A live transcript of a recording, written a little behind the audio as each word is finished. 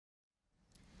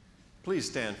Please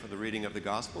stand for the reading of the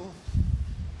Gospel.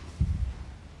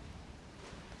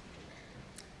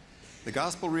 The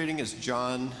Gospel reading is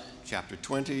John chapter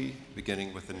 20,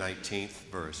 beginning with the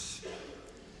 19th verse.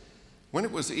 When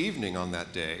it was evening on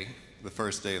that day, the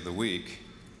first day of the week,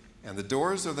 and the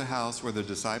doors of the house where the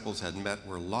disciples had met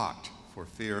were locked for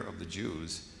fear of the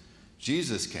Jews,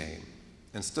 Jesus came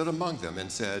and stood among them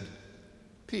and said,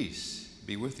 "Peace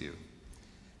be with you."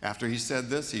 After he said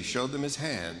this, he showed them his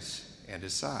hands and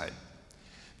his side.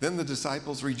 Then the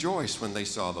disciples rejoiced when they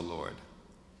saw the Lord.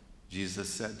 Jesus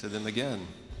said to them again,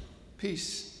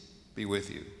 "Peace be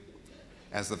with you.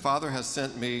 As the Father has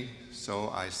sent me, so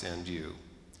I send you."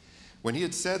 When he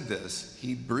had said this,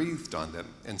 he breathed on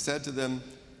them and said to them,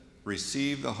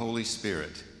 "Receive the Holy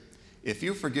Spirit. If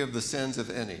you forgive the sins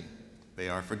of any, they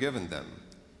are forgiven them.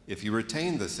 If you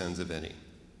retain the sins of any,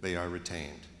 they are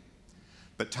retained."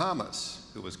 But Thomas,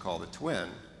 who was called a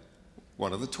twin,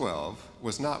 one of the 12,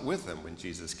 was not with them when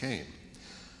Jesus came.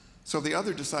 So the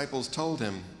other disciples told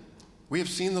him, "We have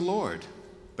seen the Lord."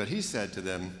 But he said to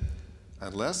them,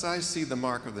 "Unless I see the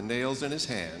mark of the nails in his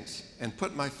hands, and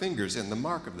put my fingers in the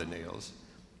mark of the nails,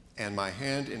 and my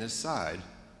hand in his side,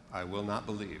 I will not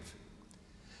believe."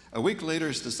 A week later,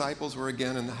 his disciples were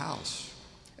again in the house,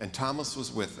 and Thomas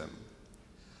was with them.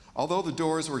 Although the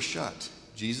doors were shut,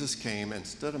 Jesus came and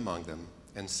stood among them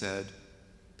and said,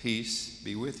 "Peace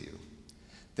be with you."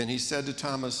 Then he said to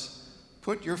Thomas,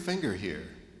 "Put your finger here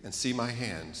and see my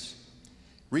hands.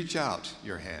 Reach out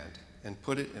your hand and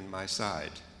put it in my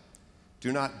side.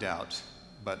 Do not doubt,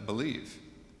 but believe."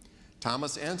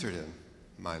 Thomas answered him,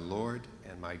 "My Lord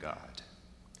and my God."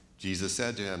 Jesus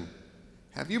said to him,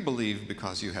 "Have you believed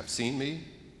because you have seen me?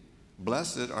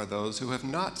 Blessed are those who have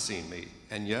not seen me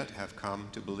and yet have come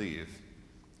to believe."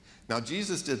 Now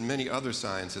Jesus did many other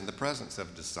signs in the presence of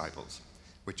the disciples,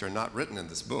 which are not written in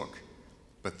this book.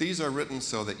 But these are written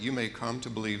so that you may come to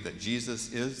believe that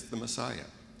Jesus is the Messiah,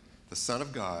 the Son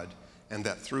of God, and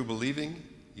that through believing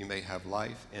you may have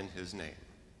life in his name.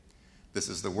 This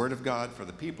is the word of God for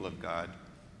the people of God.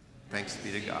 Thanks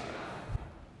be to God.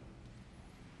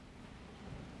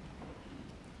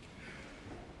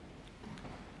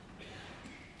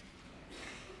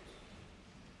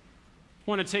 I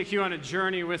want to take you on a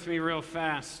journey with me real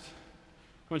fast.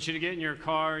 I want you to get in your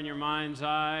car in your mind's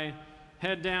eye,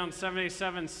 head down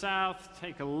 77 South,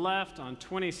 take a left on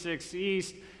 26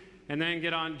 East, and then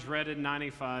get on dreaded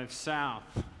 95 South.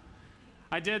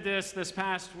 I did this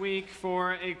past week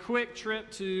for a quick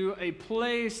trip to a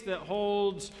place that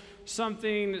holds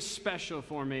something special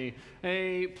for me,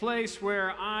 a place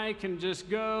where I can just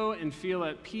go and feel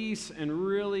at peace and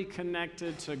really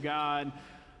connected to God.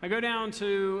 I go down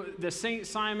to the St.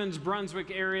 Simons,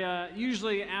 Brunswick area,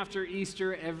 usually after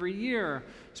Easter every year.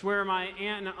 It's where my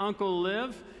aunt and uncle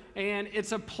live, and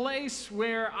it's a place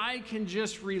where I can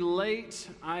just relate.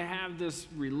 I have this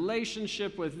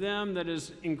relationship with them that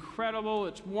is incredible.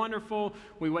 It's wonderful.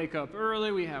 We wake up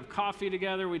early, we have coffee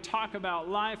together, we talk about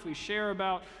life, we share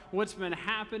about what's been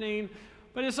happening.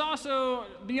 But it's also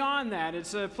beyond that.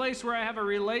 It's a place where I have a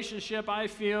relationship, I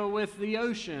feel, with the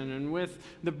ocean and with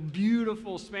the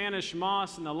beautiful Spanish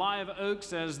moss and the live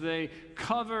oaks as they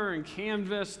cover and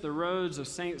canvas the roads of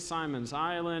St. Simon's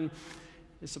Island.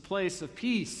 It's a place of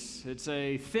peace. It's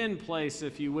a thin place,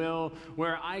 if you will,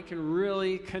 where I can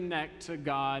really connect to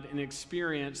God and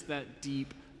experience that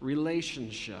deep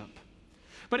relationship.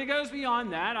 But it goes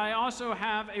beyond that. I also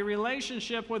have a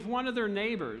relationship with one of their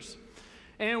neighbors.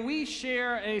 And we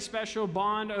share a special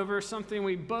bond over something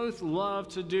we both love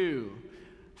to do,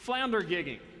 flounder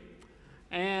gigging.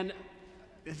 And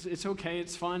it's okay,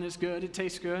 it's fun, it's good, it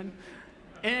tastes good.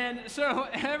 And so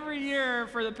every year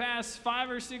for the past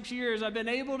 5 or 6 years, I've been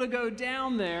able to go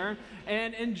down there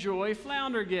and enjoy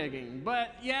flounder gigging.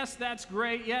 But yes, that's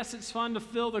great. Yes, it's fun to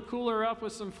fill the cooler up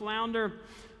with some flounder.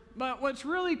 But what's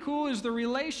really cool is the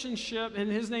relationship, and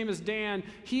his name is Dan,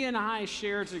 he and I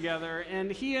share together,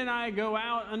 and he and I go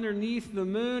out underneath the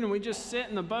moon, and we just sit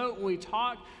in the boat, and we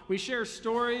talk, we share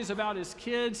stories about his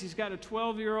kids. He's got a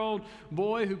 12-year-old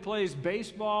boy who plays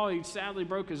baseball. He sadly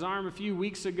broke his arm a few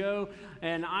weeks ago,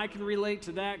 and I can relate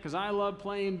to that because I love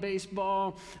playing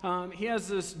baseball. He has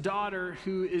this daughter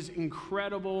who is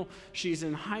incredible. She's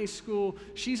in high school.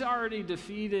 She's already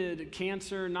defeated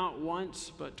cancer, not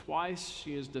once, but twice.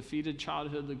 She has defeated defeated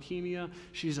childhood leukemia.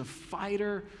 She's a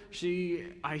fighter.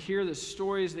 I hear the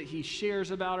stories that he shares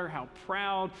about her, how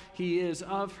proud he is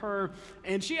of her.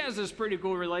 And she has this pretty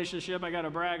cool relationship. I got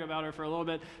to brag about her for a little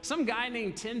bit. Some guy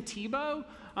named Tim Tebow,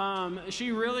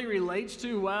 she really relates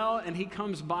to well, and he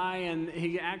comes by, and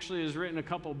he actually has written a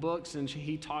couple books, and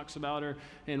he talks about her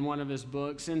in one of his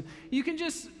books. And you can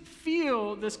just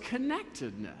feel this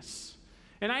connectedness.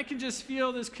 And I can just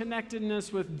feel this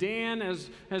connectedness with Dan as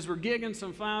we're gigging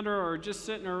some flounder or just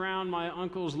sitting around my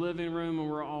uncle's living room and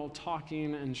we're all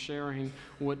talking and sharing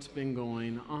what's been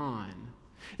going on.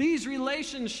 These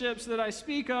relationships that I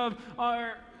speak of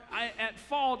are at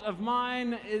fault of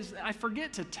mine is I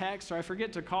forget to text or I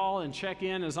forget to call and check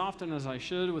in as often as I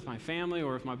should with my family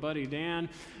or with my buddy Dan.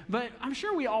 But I'm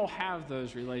sure we all have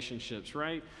those relationships,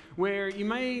 right? Where you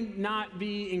may not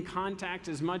be in contact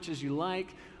as much as you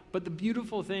like, but the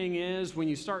beautiful thing is when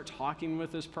you start talking with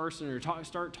this person or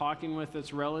start talking with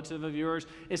this relative of yours,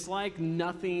 it's like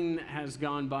nothing has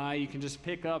gone by. You can just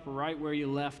pick up right where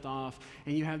you left off,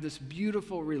 and you have this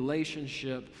beautiful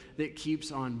relationship that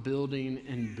keeps on building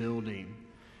and building.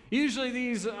 Usually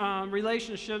these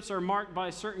relationships are marked by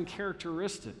certain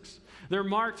characteristics. They're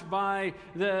marked by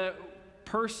the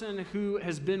person who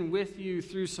has been with you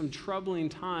through some troubling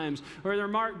times, or they're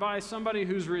marked by somebody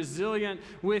who's resilient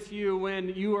with you when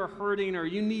you are hurting, or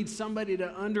you need somebody to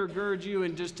undergird you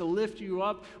and just to lift you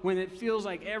up when it feels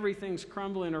like everything's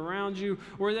crumbling around you,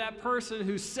 or that person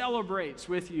who celebrates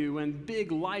with you when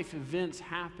big life events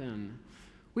happen.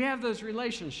 We have those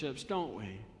relationships, don't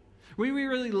we? We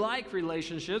really like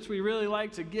relationships. We really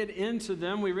like to get into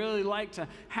them. We really like to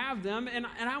have them. And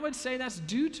I would say that's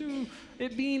due to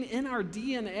it being in our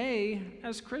DNA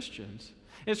as Christians.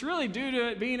 It's really due to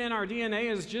it being in our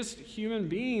DNA as just human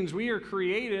beings. We are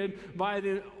created by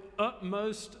the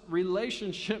utmost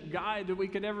relationship guide that we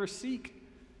could ever seek,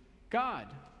 God.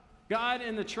 God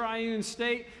in the triune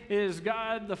state is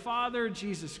God the Father,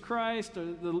 Jesus Christ,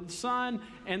 the Son,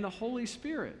 and the Holy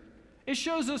Spirit. It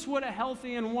shows us what a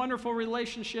healthy and wonderful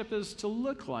relationship is to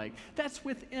look like. That's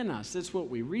within us. It's what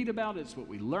we read about. It's what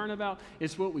we learn about.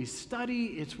 It's what we study.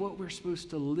 It's what we're supposed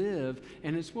to live,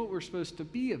 and it's what we're supposed to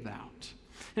be about.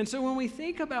 And so when we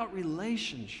think about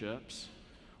relationships,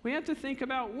 we have to think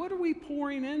about what are we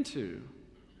pouring into?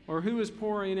 Or who is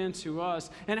pouring into us,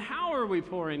 and how are we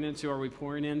pouring into? Are we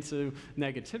pouring into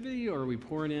negativity, or are we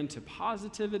pouring into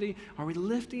positivity? Are we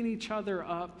lifting each other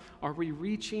up? Are we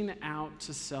reaching out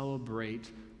to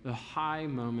celebrate the high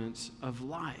moments of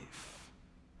life?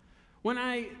 When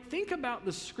I think about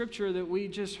the scripture that we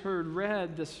just heard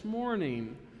read this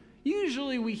morning,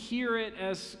 usually we hear it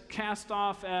as cast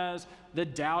off as the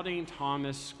doubting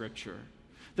Thomas scripture.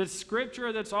 The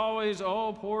scripture that's always,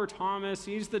 oh, poor Thomas,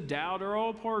 he's the doubter.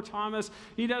 Oh, poor Thomas,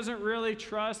 he doesn't really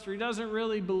trust or he doesn't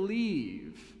really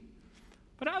believe.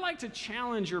 But I like to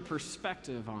challenge your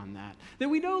perspective on that, that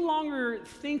we no longer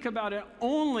think about it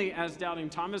only as doubting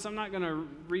Thomas. I'm not going to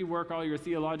rework all your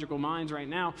theological minds right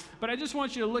now, but I just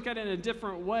want you to look at it in a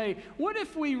different way. What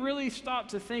if we really stop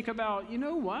to think about, you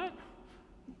know what?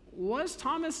 Was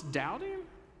Thomas doubting?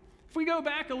 If we go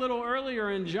back a little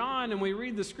earlier in John and we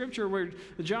read the scripture where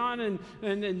John and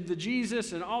the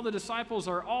Jesus and all the disciples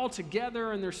are all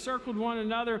together and they're circled one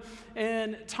another,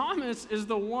 and Thomas is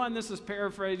the one, this is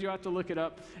paraphrased, you have to look it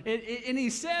up, and he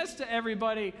says to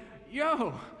everybody,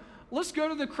 yo, let's go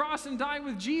to the cross and die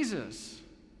with Jesus.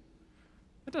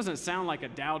 That doesn't sound like a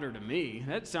doubter to me.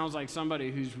 That sounds like somebody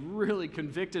who's really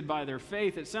convicted by their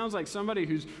faith. It sounds like somebody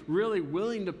who's really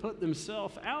willing to put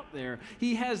themselves out there.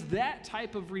 He has that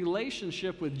type of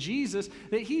relationship with Jesus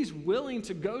that he's willing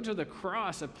to go to the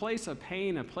cross, a place of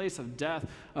pain, a place of death,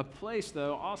 a place,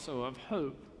 though, also of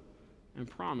hope and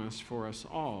promise for us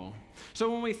all. So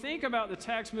when we think about the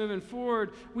text moving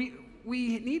forward,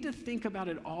 we need to think about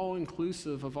it all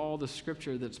inclusive of all the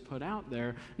scripture that's put out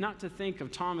there, not to think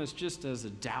of Thomas just as a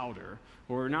doubter,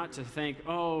 or not to think,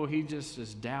 oh, he just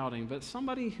is doubting, but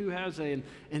somebody who has an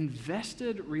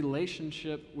invested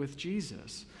relationship with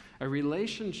Jesus, a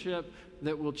relationship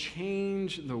that will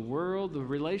change the world, the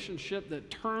relationship that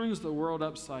turns the world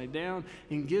upside down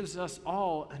and gives us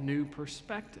all a new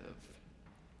perspective.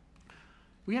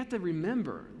 We have to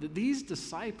remember that these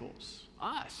disciples,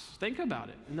 us, think about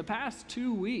it. In the past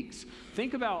 2 weeks,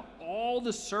 think about all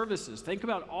the services, think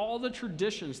about all the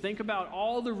traditions, think about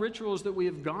all the rituals that we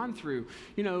have gone through.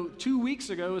 2 weeks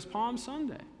ago was Palm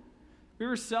Sunday. We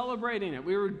were celebrating it.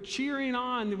 We were cheering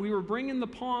on. We were bringing the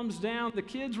palms down. The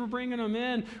kids were bringing them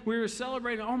in. We were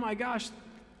celebrating, oh my gosh,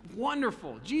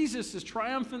 wonderful. Jesus is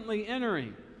triumphantly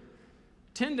entering.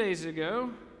 10 days ago,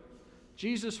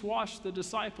 Jesus washed the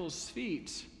disciples'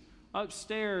 feet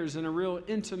upstairs in a real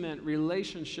intimate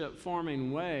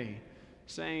relationship-forming way,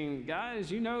 saying, guys,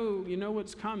 you know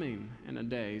what's coming in a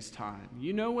day's time.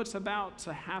 You know what's about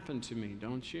to happen to me,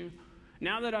 don't you?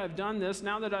 Now that I've done this,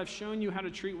 now that I've shown you how to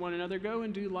treat one another, go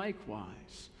and do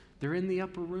likewise. They're in the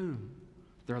upper room.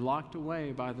 They're locked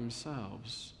away by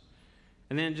themselves.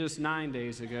 And then just 9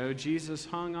 days ago, Jesus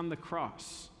hung on the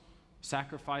cross,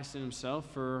 sacrificing himself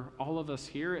for all of us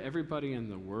here, everybody in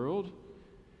the world.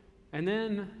 And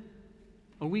then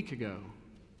a week ago,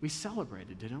 we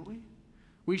celebrated, didn't we?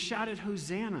 We shouted,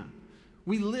 Hosanna.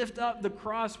 We lift up the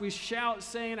cross. We shout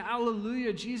saying,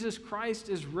 Hallelujah, Jesus Christ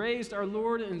is raised, our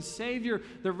Lord and Savior.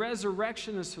 The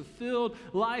resurrection is fulfilled.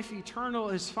 Life eternal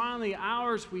is finally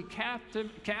ours. We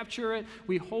capture it.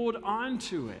 We hold on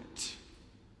to it.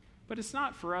 But it's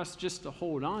not for us just to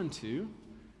hold on to.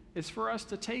 It's for us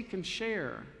to take and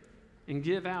share and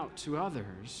give out to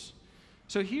others.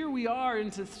 So here we are,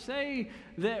 and to say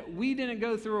that we didn't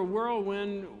go through a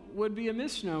whirlwind would be a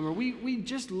misnomer. We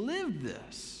just lived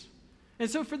this. And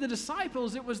so for the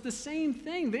disciples, it was the same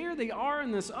thing. There they are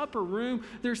in this upper room.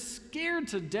 They're scared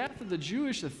to death of the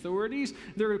Jewish authorities.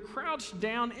 They're crouched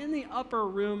down in the upper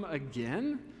room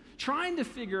again, trying to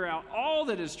figure out all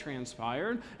that has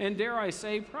transpired, and dare I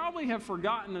say, probably have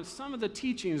forgotten of some of the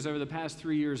teachings over the past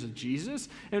 3 years of Jesus,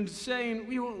 and saying,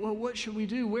 well, what should we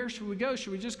do? Where should we go?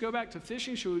 Should we just go back to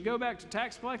fishing? Should we go back to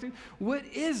tax collecting? What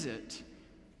is it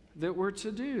that we're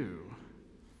to do?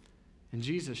 And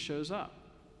Jesus shows up,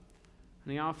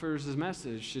 and he offers his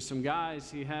message to some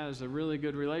guys he has a really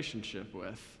good relationship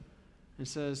with, and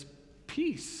says,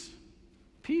 peace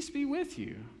be with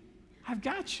you. I've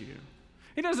got you.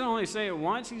 He doesn't only say it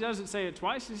once, he doesn't say it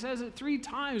twice, he says it 3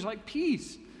 times, like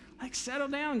peace. Like, settle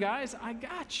down, guys, I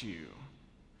got you.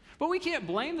 But we can't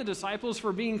blame the disciples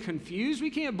for being confused. We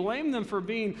can't blame them for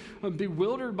being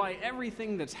bewildered by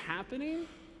everything that's happening.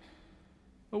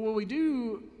 But what we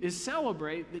do is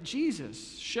celebrate that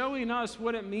Jesus, showing us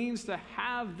what it means to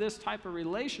have this type of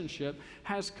relationship,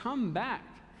 has come back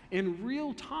in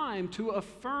real time to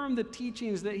affirm the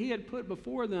teachings that he had put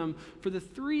before them for the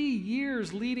 3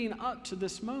 years leading up to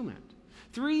this moment.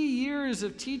 3 years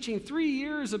of teaching, 3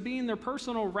 years of being their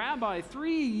personal rabbi,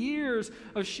 3 years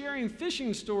of sharing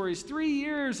fishing stories, 3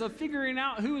 years of figuring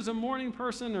out who was a morning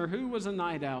person or who was a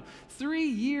night owl, 3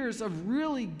 years of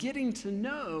really getting to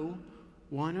know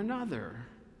one another.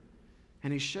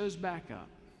 And he shows back up,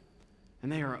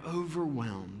 and they are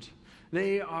overwhelmed.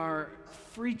 They are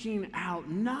freaking out,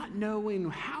 not knowing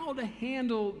how to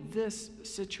handle this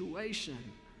situation.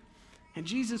 And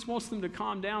Jesus wants them to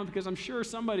calm down, because I'm sure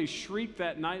somebody shrieked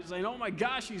that night saying, oh my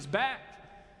gosh, he's back.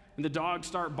 And the dogs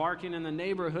start barking in the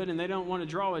neighborhood, and they don't want to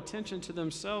draw attention to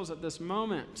themselves at this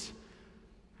moment.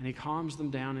 And he calms them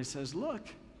down and says, look,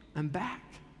 I'm back.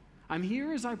 I'm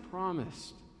here as I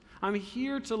promised. I'm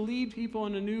here to lead people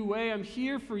in a new way. I'm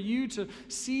here for you to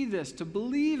see this, to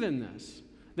believe in this,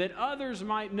 that others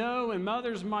might know and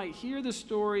others might hear the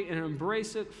story and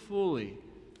embrace it fully.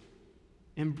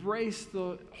 Embrace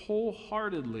the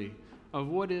wholeheartedly of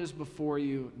what is before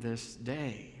you this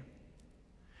day.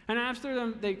 And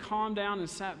after they calmed down and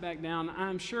sat back down,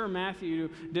 I'm sure Matthew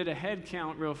did a head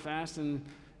count real fast and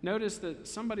noticed that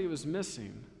somebody was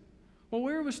missing. Well,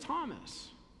 where was Thomas?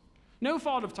 No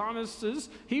fault of Thomas's.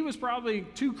 He was probably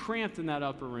too cramped in that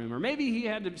upper room, or maybe he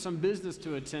had some business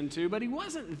to attend to, but he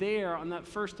wasn't there on that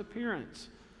first appearance.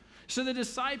 So the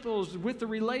disciples, with the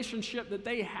relationship that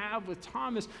they have with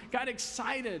Thomas, got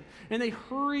excited, and they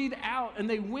hurried out, and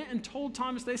they went and told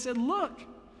Thomas. They said, look,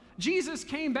 Jesus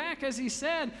came back as he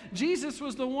said. Jesus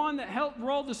was the one that helped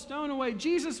roll the stone away.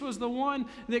 Jesus was the one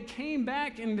that came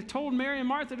back and told Mary and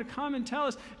Martha to come and tell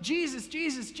us, Jesus,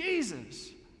 Jesus,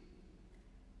 Jesus.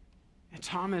 And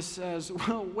Thomas says,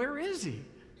 well, where is he?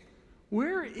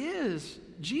 Where is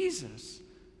Jesus?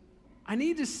 I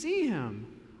need to see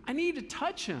him. I need to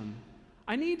touch him.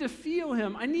 I need to feel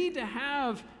him. I need to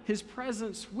have his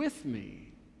presence with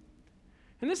me.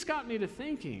 And this got me to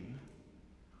thinking,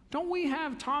 don't we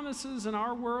have Thomases in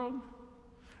our world?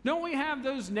 Don't we have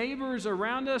those neighbors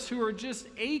around us who are just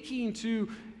aching to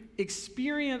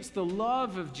experience the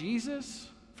love of Jesus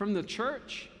from the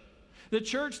church? The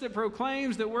church that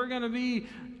proclaims that we're going to be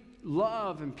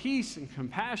love and peace and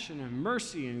compassion and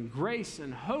mercy and grace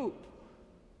and hope.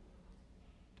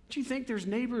 Don't you think there's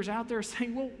neighbors out there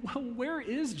saying, well, where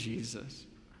is Jesus?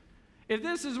 If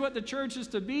this is what the church is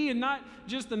to be, and not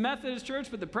just the Methodist church,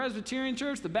 but the Presbyterian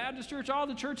church, the Baptist church, all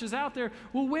the churches out there,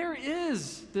 well, where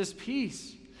is this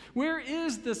peace? Where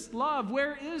is this love?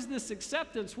 Where is this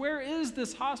acceptance? Where is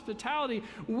this hospitality?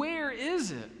 Where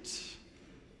is it?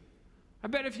 I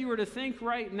bet if you were to think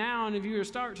right now and if you were to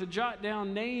start to jot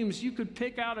down names, you could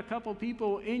pick out a couple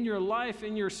people in your life,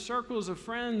 in your circles of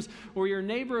friends or your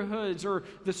neighborhoods or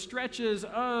the stretches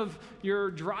of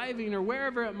your driving or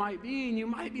wherever it might be, and you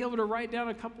might be able to write down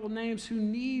a couple of names who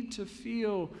need to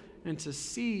feel and to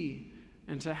see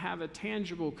and to have a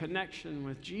tangible connection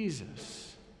with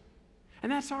Jesus.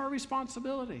 And that's our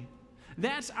responsibility.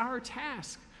 That's our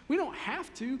task. We don't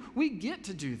have to. We get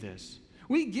to do this.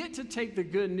 We get to take the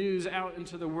good news out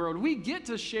into the world. We get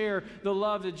to share the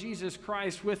love of Jesus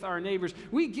Christ with our neighbors.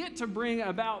 We get to bring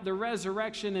about the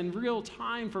resurrection in real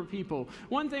time for people.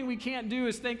 One thing we can't do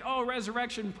is think, oh,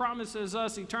 resurrection promises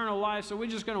us eternal life, so we're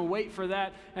just going to wait for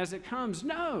that as it comes.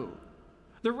 No.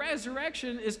 The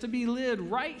resurrection is to be lived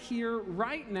right here,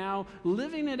 right now,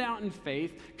 living it out in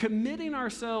faith, committing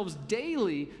ourselves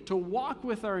daily to walk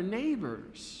with our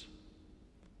neighbors,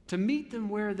 to meet them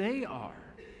where they are,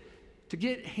 to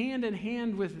get hand in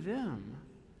hand with them.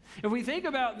 If we think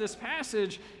about this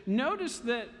passage, notice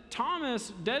that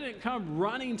Thomas didn't come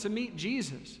running to meet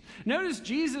Jesus. Notice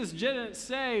Jesus didn't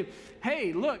say,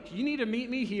 hey, look, you need to meet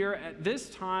me here at this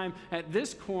time, at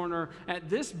this corner, at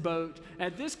this boat,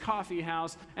 at this coffee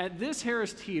house, at this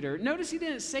Harris Teeter. Notice he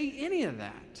didn't say any of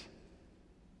that.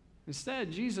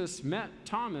 Instead, Jesus met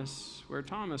Thomas where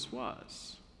Thomas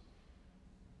was.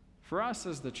 For us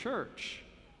as the church,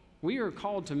 we are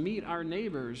called to meet our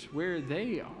neighbors where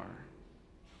they are.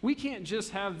 We can't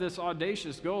just have this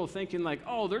audacious goal thinking like,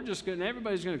 oh,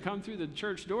 everybody's going to come through the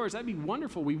church doors. That'd be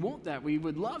wonderful. We want that. We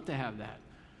would love to have that.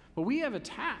 But we have a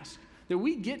task that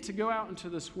we get to go out into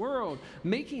this world,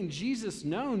 making Jesus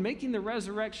known, making the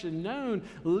resurrection known,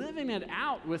 living it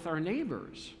out with our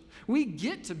neighbors. We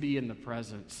get to be in the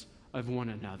presence of one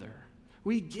another.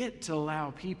 We get to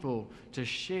allow people to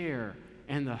share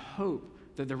in the hope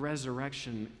that the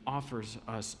resurrection offers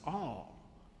us all.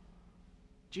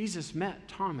 Jesus met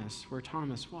Thomas where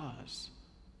Thomas was,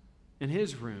 in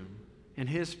his room, in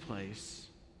his place.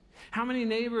 How many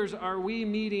neighbors are we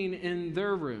meeting in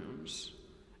their rooms,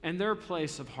 in their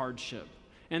place of hardship,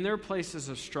 in their places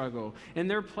of struggle, in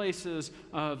their places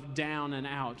of down and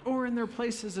out, or in their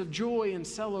places of joy and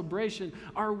celebration?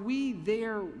 Are we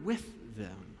there with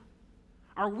them?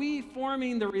 Are we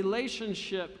forming the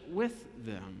relationship with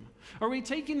them? Are we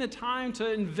taking the time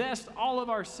to invest all of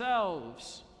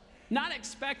ourselves, not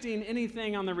expecting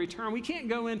anything on the return? We can't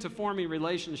go into forming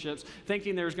relationships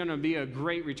thinking there's going to be a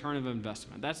great return of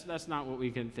investment. That's not what we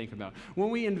can think about. When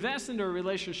we invest into a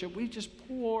relationship, we just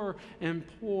pour and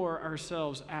pour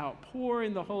ourselves out,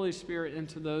 pouring the Holy Spirit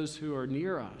into those who are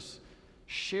near us,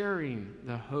 sharing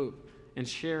the hope and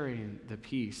sharing the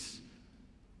peace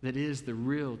that is the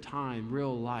real time,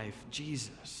 real life,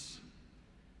 Jesus.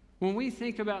 When we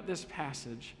think about this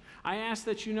passage, I ask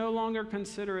that you no longer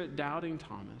consider it doubting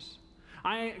Thomas.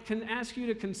 I can ask you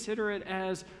to consider it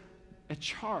as a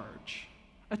charge,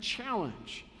 a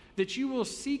challenge, that you will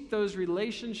seek those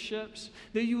relationships,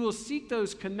 that you will seek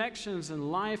those connections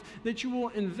in life, that you will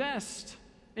invest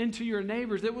into your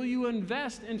neighbors, that you will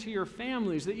invest into your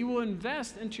families, that you will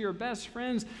invest into your best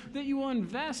friends, that you will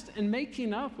invest in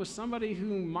making up with somebody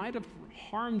who might have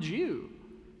harmed you,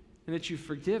 and that you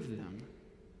forgive them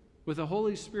with the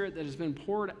Holy Spirit that has been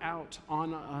poured out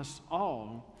on us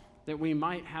all, that we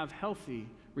might have healthy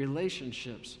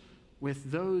relationships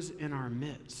with those in our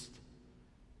midst.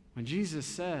 When Jesus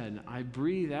said, I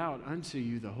breathe out unto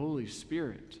you the Holy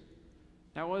Spirit,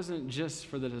 that wasn't just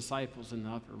for the disciples in the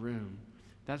upper room.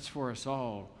 That's for us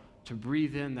all to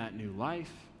breathe in that new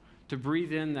life, to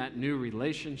breathe in that new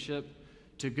relationship,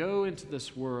 to go into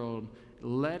this world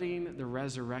letting the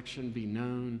resurrection be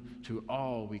known to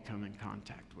all we come in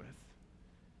contact with.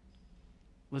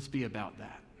 Let's be about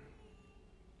that.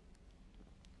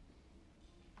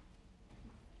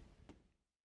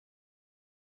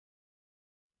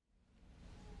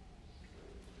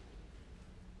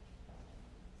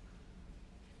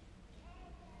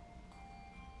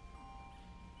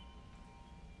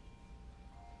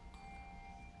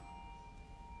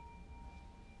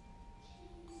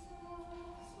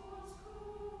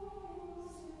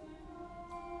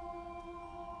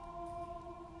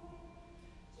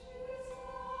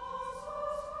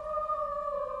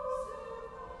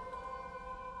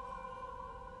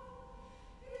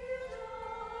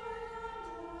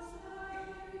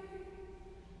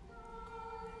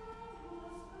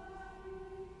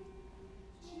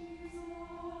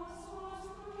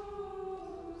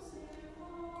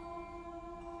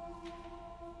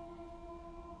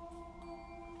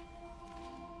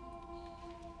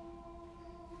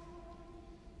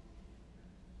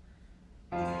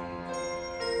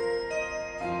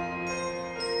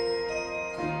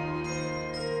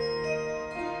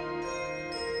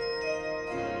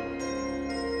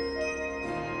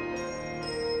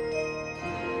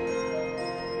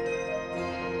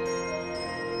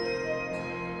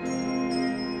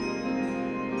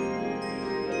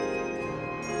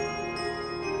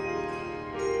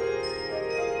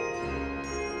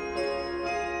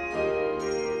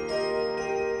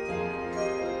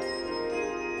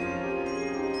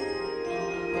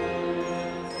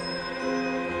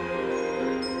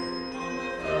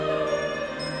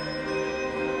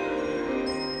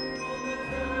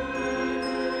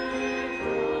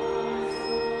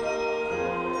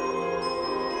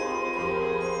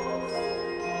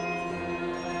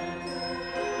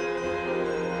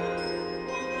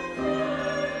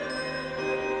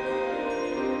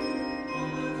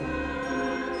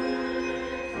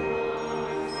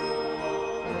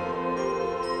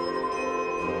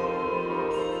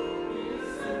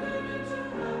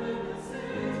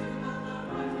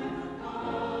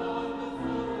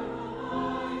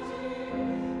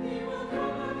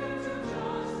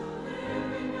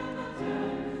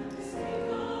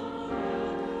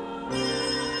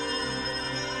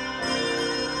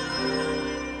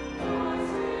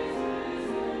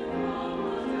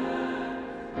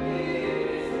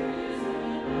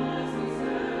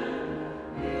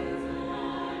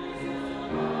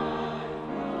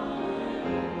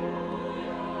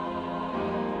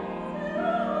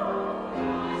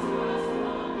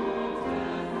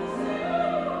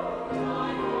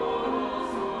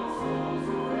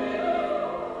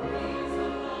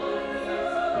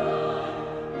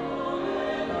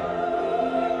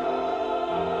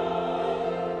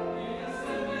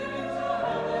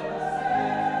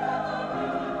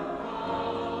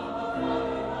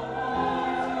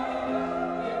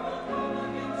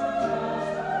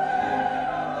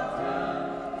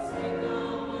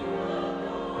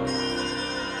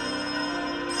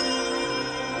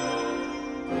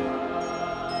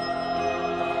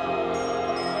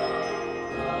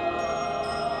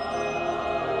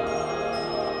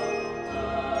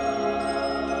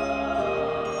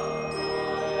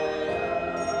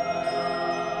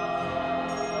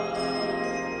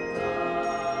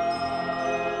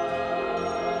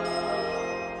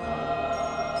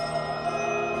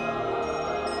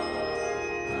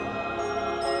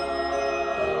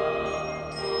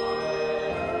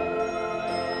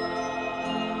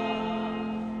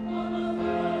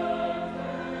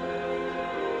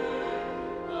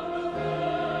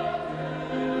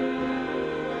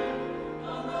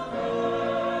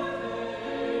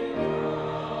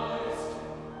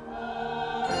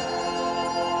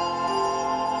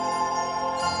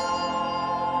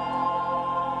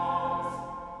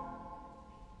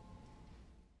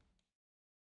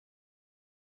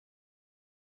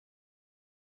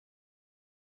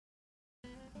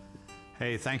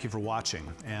 Hey, thank you for watching,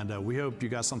 and we hope you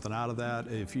got something out of that.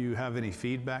 If you have any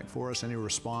feedback for us, any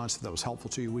response that was helpful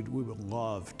to you, we would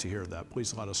love to hear that.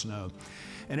 Please let us know.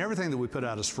 And everything that we put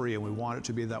out is free, and we want it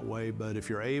to be that way, but if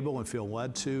you're able and feel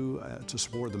led to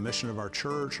support the mission of our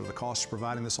church or the cost of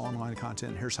providing this online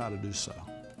content, here's how to do so.